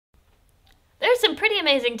There's some pretty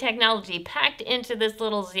amazing technology packed into this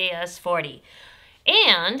little ZS40.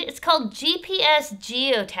 And it's called GPS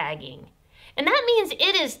geotagging. And that means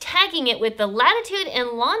it is tagging it with the latitude and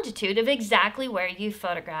longitude of exactly where you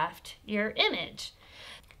photographed your image.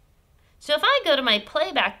 So if I go to my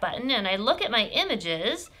playback button and I look at my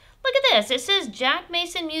images, look at this. It says Jack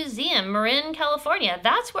Mason Museum, Marin, California.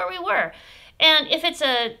 That's where we were. And if it's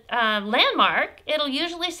a landmark, it'll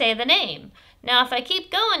usually say the name. Now, if I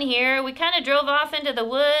keep going here, we kind of drove off into the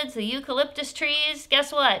woods, the eucalyptus trees.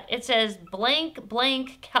 Guess what? It says blank,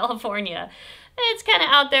 blank, California. It's kind of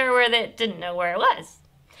out there where they didn't know where it was.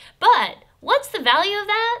 But what's the value of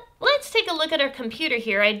that? Let's take a look at our computer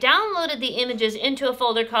here. I downloaded the images into a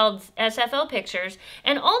folder called SFO Pictures,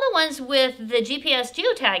 and all the ones with the GPS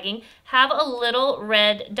geotagging have a little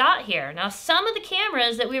red dot here. Now, some of the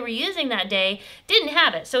cameras that we were using that day didn't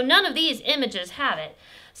have it, so none of these images have it.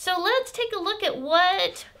 So let's take a look at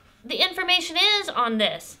what the information is on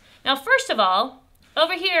this. Now, first of all,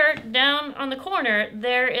 over here down on the corner,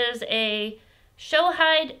 there is a Show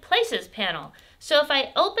Hide Places panel. So if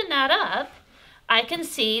I open that up, I can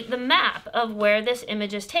see the map of where this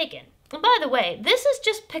image is taken. And by the way, this is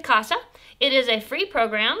just Picasa. It is a free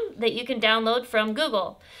program that you can download from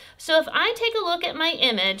Google. So if I take a look at my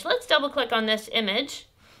image, let's double click on this image,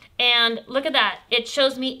 and look at that. It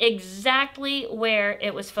shows me exactly where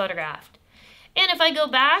it was photographed. And if I go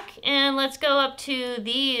back and let's go up to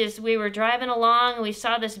these, we were driving along and we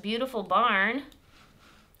saw this beautiful barn.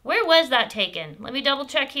 Where was that taken? Let me double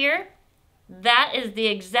check here. That is the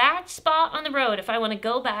exact spot on the road if I want to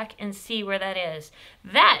go back and see where that is.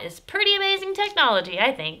 That is pretty amazing technology,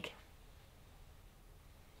 I think.